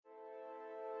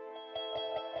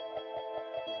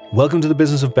Welcome to the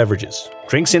Business of Beverages,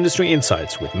 drinks industry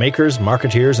insights with makers,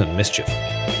 marketeers, and mischief.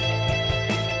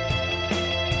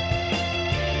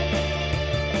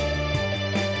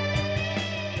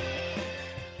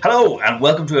 Hello, and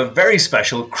welcome to a very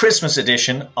special Christmas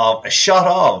edition of A Shot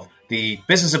Of, the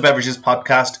Business of Beverages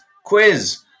podcast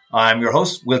quiz. I'm your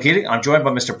host, Will Keating. I'm joined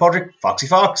by Mr. Podrick, Foxy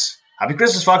Fox. Happy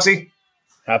Christmas, Foxy.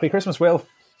 Happy Christmas, Will.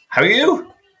 How are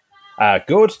you?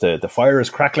 Good. The fire is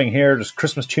crackling here. There's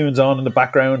Christmas tunes on in the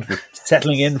background. We're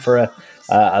settling in for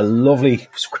a lovely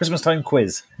Christmas time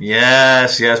quiz.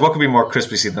 Yes. What could be more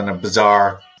Christmassy than a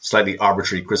bizarre, slightly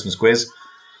arbitrary Christmas quiz?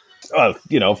 Well,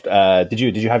 did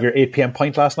you have your 8 p.m.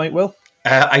 pint last night, Will?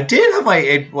 I did have my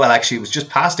 8, well, actually, it was just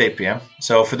past 8 p.m.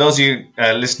 So for those of you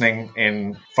listening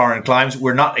in foreign climes,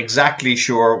 we're not exactly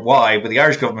sure why, but the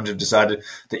Irish government have decided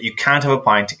that you can't have a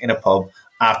pint in a pub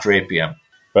after 8 p.m.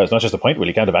 Well, it's not just a pint, Will.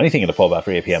 You can't have anything in the pub after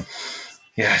 8 p.m.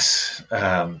 Yes.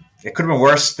 It could have been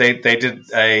worse. They did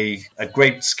a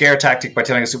great scare tactic by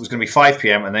telling us it was going to be 5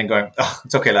 p.m. and then going, oh,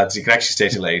 it's okay, lads, you can actually stay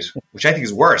till 8, which I think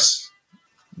is worse.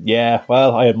 Yeah,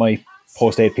 well, I had my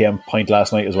post 8 p.m. pint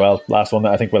last night as well. Last one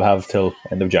that I think we'll have till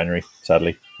end of January,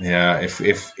 sadly. Yeah,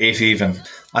 if even.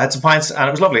 I had some pints and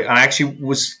it was lovely. And I actually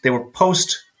they were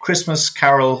post-Christmas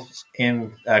carol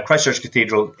in Christchurch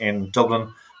Cathedral in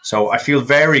Dublin. So I feel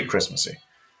very Christmassy.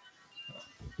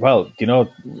 Well,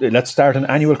 let's start an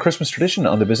annual Christmas tradition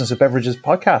on the Business of Beverages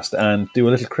podcast and do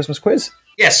a little Christmas quiz.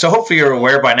 Yes, so hopefully you're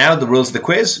aware by now the rules of the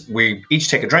quiz. We each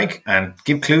take a drink and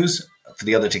give clues for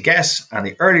the other to guess, and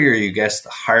the earlier you guess,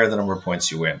 the higher the number of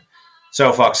points you win.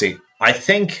 So, Foxy, I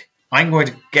think I'm going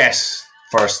to guess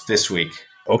first this week.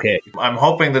 Okay. I'm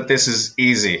hoping that this is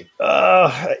easy.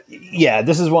 Yeah,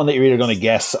 this is one that you're either going to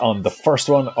guess on the first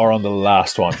one or on the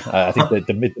last one. I think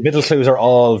the middle clues are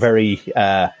all very...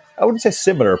 I wouldn't say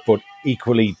similar, but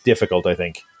equally difficult, I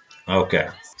think. Okay.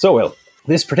 So, Will,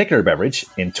 this particular beverage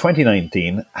in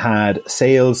 2019 had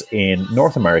sales in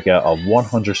North America of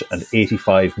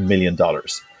 $185 million.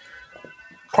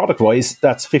 Product-wise,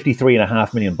 that's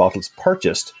 53.5 million bottles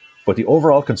purchased, but the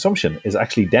overall consumption is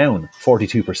actually down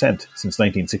 42% since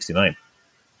 1969.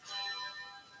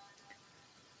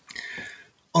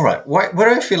 All right. Why do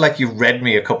I feel like you read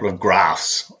me a couple of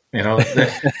graphs? And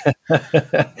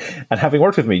having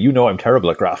worked with me, I'm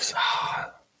terrible at graphs.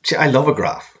 See, I love a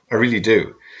graph. I really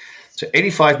do. So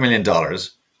 $85 million,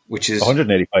 which is...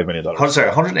 $185 million.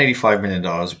 $185 million,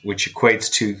 which equates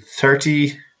to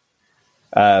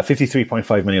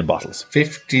 53.5 million bottles.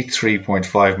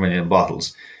 53.5 million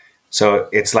bottles. So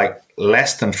it's like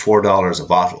less than $4 a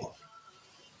bottle.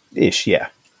 Ish, yeah.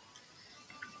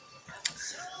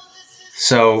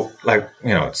 So,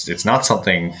 it's not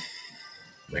something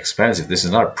expensive. This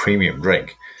is not a premium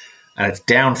drink. And it's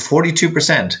down 42%.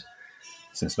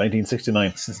 Since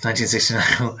 1969. Since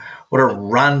 1969. What a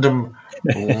random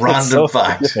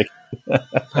fact.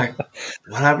 Like,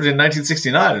 what happened in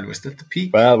 1969? Was that the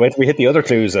peak? Well, wait till we hit the other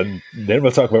clues and then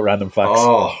we'll talk about random facts.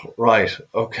 Oh, right.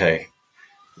 Okay.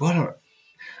 And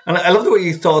I love the way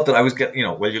you thought that I was getting,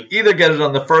 well, you'll either get it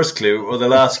on the first clue or the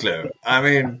last clue. I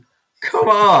mean, come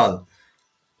on.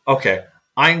 Okay.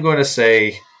 I'm going to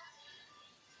say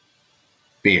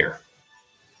beer.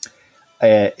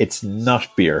 It's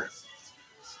not beer.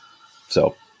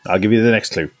 So I'll give you the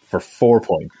next clue for 4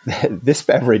 points. This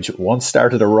beverage once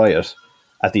started a riot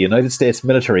at the United States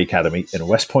Military Academy in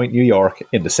West Point, New York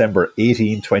in December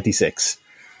 1826.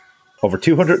 Over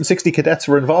 260 cadets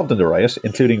were involved in the riot,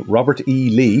 including Robert E.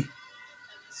 Lee,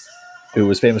 who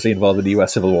was famously involved in the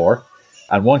US Civil War,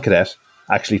 and one cadet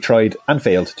actually tried and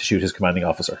failed to shoot his commanding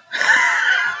officer.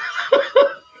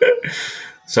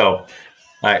 So,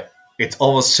 it's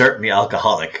almost certainly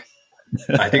alcoholic.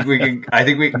 I think we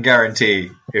can guarantee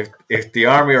if the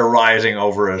army are rioting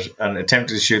over it and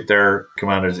attempting to shoot their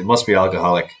commanders, it must be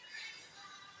alcoholic.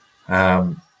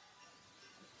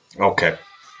 Okay,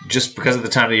 just because of the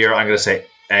time of the year, I'm going to say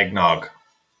eggnog.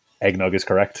 Eggnog is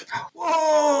correct.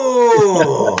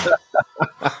 Whoa!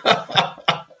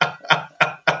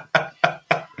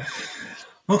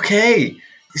 Okay.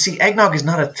 You see, eggnog is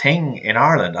not a thing in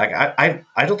Ireland. I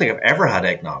don't think I've ever had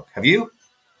eggnog. Have you?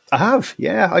 I have,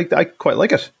 yeah. I quite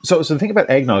like it. So the thing about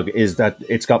eggnog is that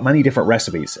it's got many different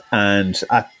recipes. And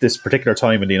at this particular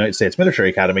time in the United States Military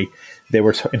Academy, they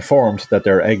were informed that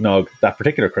their eggnog that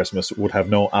particular Christmas would have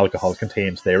no alcohol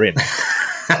contained therein.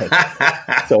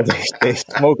 So they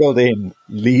smuggled in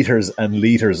litres and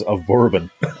litres of bourbon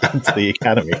into the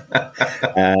academy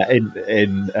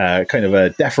in kind of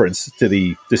a deference to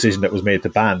the decision that was made to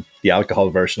ban the alcohol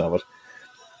version of it.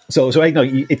 So eggnog,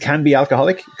 it can be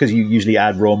alcoholic because you usually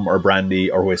add rum or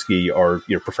brandy or whiskey or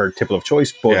your preferred tipple of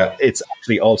choice, but it's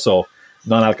actually also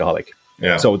non-alcoholic.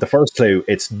 Yeah. So the first clue,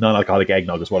 it's non-alcoholic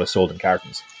eggnog is what is sold in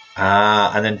cartons.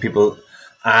 And then people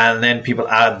add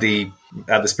the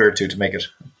spirit to make it.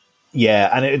 Yeah,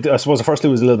 and I suppose the first clue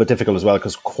was a little bit difficult as well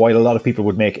because quite a lot of people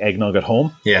would make eggnog at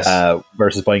home Yes.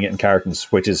 Versus buying it in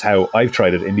cartons, which is how I've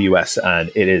tried it in the US,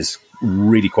 and it is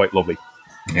really quite lovely,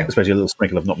 especially a little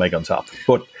sprinkle of nutmeg on top.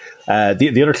 But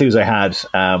the other clues I had,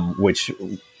 which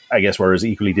I guess were as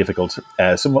equally difficult,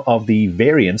 some of the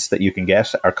variants that you can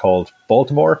get are called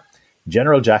Baltimore,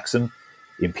 General Jackson,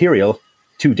 Imperial,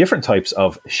 2 different types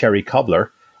of sherry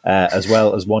cobbler, as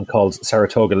well as one called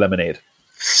Saratoga lemonade.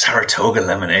 Saratoga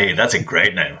lemonade. That's a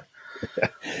great name.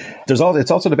 It's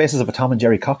also the basis of a Tom and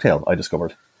Jerry cocktail, I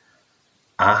discovered.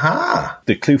 Aha.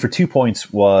 The clue for 2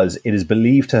 points was it is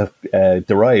believed to have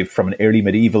derived from an early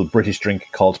medieval British drink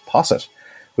called posset,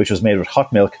 which was made with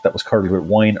hot milk that was curdled with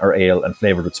wine or ale and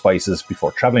flavoured with spices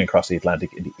before travelling across the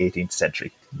Atlantic in the 18th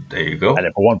century. There you go. And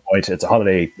then for 1 point, it's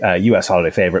a US holiday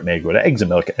favourite made with eggs and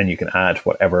milk, and you can add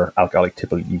whatever alcoholic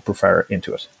tipple you prefer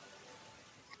into it.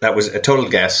 That was a total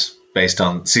guess based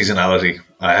on seasonality.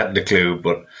 I hadn't a clue,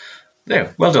 but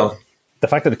yeah, well done. The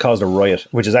fact that it caused a riot,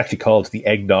 which is actually called the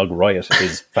Eggnog Riot,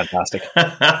 is fantastic.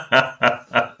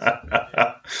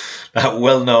 That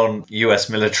well-known US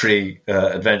military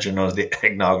adventure known as the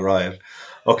Eggnog Riot.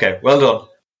 Okay, well done.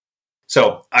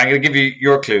 So I'm going to give you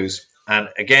your clues. And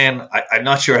again, I'm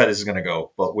not sure how this is going to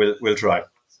go, but we'll try.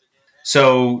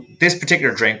 So this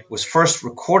particular drink was first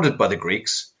recorded by the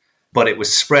Greeks, but it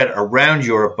was spread around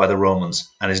Europe by the Romans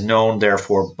and is known,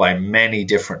 therefore, by many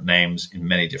different names in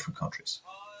many different countries.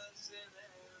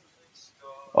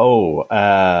 Oh,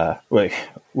 wait.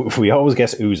 We always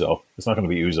guess ouzo. It's not going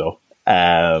to be ouzo.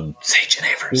 Say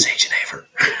Genever.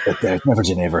 It's never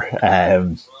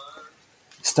Genever.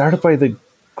 Started by the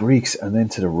Greeks and then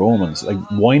to the Romans. Like,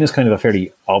 wine is kind of a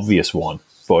fairly obvious one,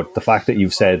 but the fact that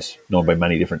you've said known by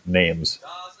many different names.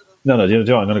 No, I'm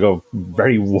going to go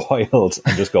very wild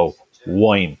and just go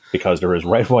wine, because there is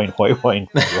red wine, white wine,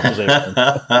 rosé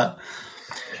wine.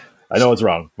 I know it's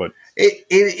wrong, but it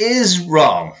is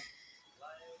wrong.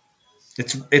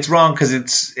 It's wrong because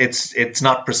it's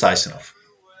not precise enough.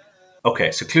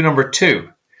 Okay, so clue number 2.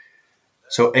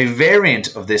 So a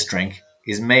variant of this drink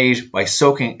is made by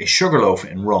soaking a sugar loaf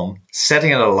in rum,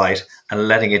 setting it alight, and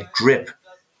letting it drip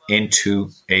into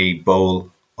a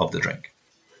bowl of the drink.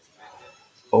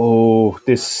 Oh,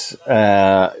 this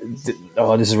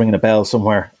is ringing a bell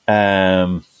somewhere.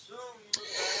 No,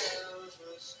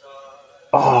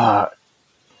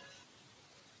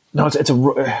 it's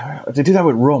they do that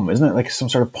with rum, isn't it? Like some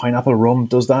sort of pineapple rum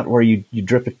does that, where you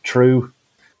drip it through.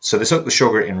 So they soak the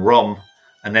sugar in rum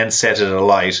and then set it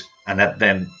alight, and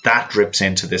then that drips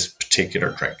into this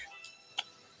particular drink.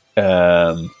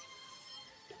 No,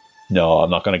 I'm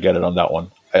not going to get it on that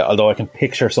one. Although I can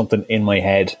picture something in my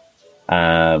head.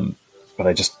 But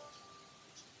I just...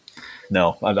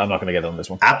 No, I'm not going to get on this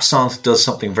one. Absinthe does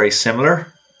something very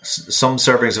similar. Some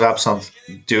servings of absinthe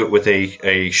do it with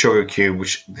a sugar cube,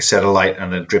 which they set alight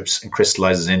and it drips and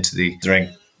crystallizes into the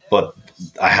drink. But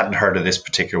I hadn't heard of this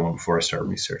particular one before I started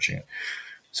researching it.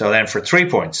 So then for 3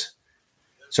 points.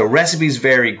 So recipes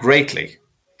vary greatly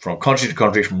from country to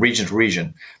country, from region to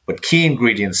region, but key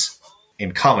ingredients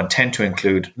in common tend to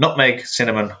include nutmeg,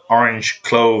 cinnamon, orange,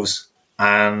 cloves,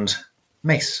 and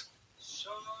mace.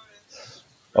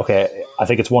 Okay, I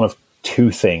think it's one of 2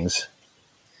 things.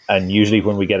 And usually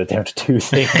when we get it down to 2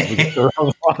 things, we get the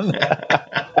wrong one.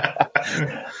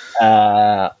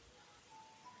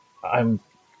 I'm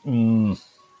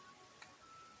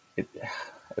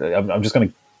just going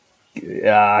to...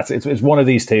 it's one of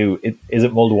these 2. Is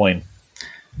it mulled wine?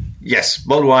 Yes,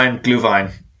 mulled wine,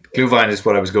 glühwein. Glühwein is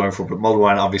what I was going for, but mulled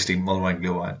wine, obviously, mulled wine,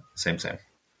 glühwein, same.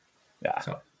 Yeah.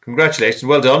 So, congratulations,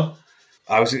 well done.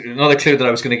 Another clue that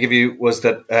I was going to give you was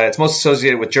that it's most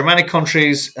associated with Germanic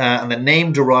countries, and the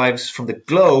name derives from the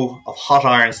glow of hot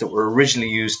irons that were originally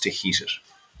used to heat it.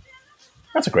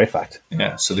 That's a great fact.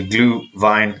 Yeah, so the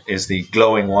glühwein is the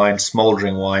glowing wine,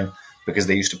 smouldering wine, because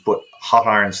they used to put hot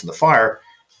irons from the fire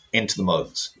into the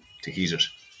mugs to heat it,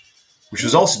 which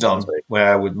was also done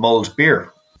with mulled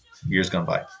beer years gone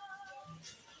by.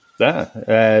 Yeah,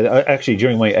 actually,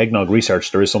 during my eggnog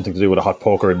research, there is something to do with a hot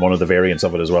poker in one of the variants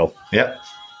of it as well. Yeah.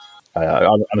 I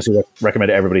honestly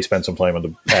recommend everybody spend some time on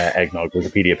the eggnog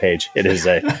Wikipedia page. It is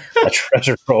a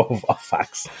treasure trove of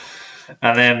facts.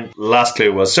 And then last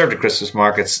clue was served at Christmas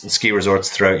markets and ski resorts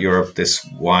throughout Europe. This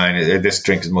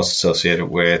drink is most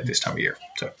associated with this time of year.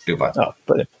 So, glühwein. Oh,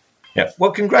 brilliant. Yeah. Well,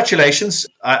 congratulations.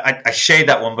 I shade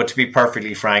that one, but to be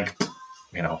perfectly frank,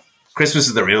 Christmas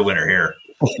is the real winner here.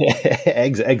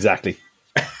 Exactly.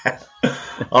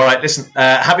 All right, listen,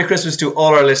 happy Christmas to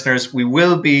all our listeners. We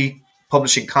will be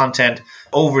publishing content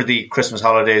over the Christmas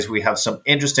holidays. We have some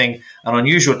interesting and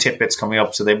unusual tidbits coming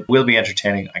up, so they will be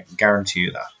entertaining. I can guarantee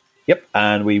you that. Yep,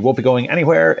 and we won't be going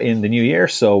anywhere in the new year,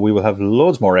 so we will have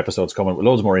loads more episodes coming with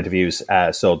loads more interviews.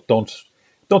 So don't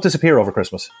disappear over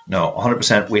Christmas. No,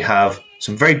 100%. We have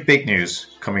some very big news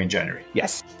coming in January.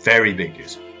 Yes. Very big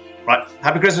news. Right.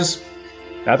 Happy Christmas.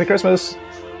 Happy Christmas.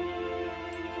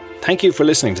 Thank you for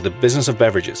listening to The Business of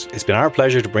Beverages. It's been our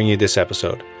pleasure to bring you this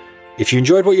episode. If you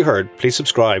enjoyed what you heard, please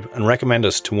subscribe and recommend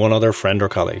us to one other friend or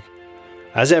colleague.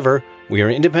 As ever, we are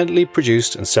independently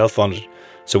produced and self-funded,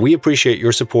 so we appreciate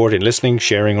your support in listening,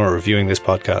 sharing, or reviewing this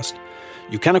podcast.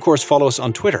 You can, of course, follow us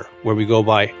on Twitter, where we go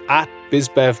by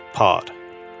 @BizBevPod.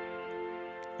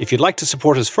 If you'd like to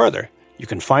support us further, you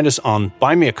can find us on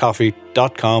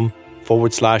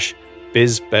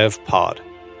buymeacoffee.com/BizBevPod.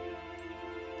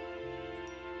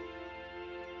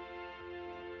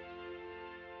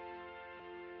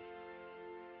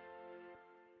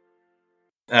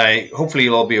 Hopefully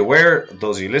you'll all be aware,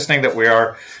 those of you listening, that we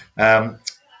are...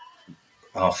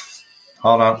 hold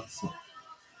on.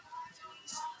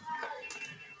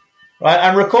 Right,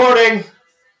 I'm recording.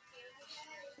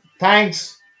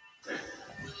 Thanks.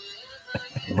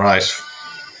 Right.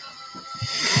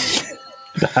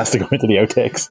 That has to go into the outtakes.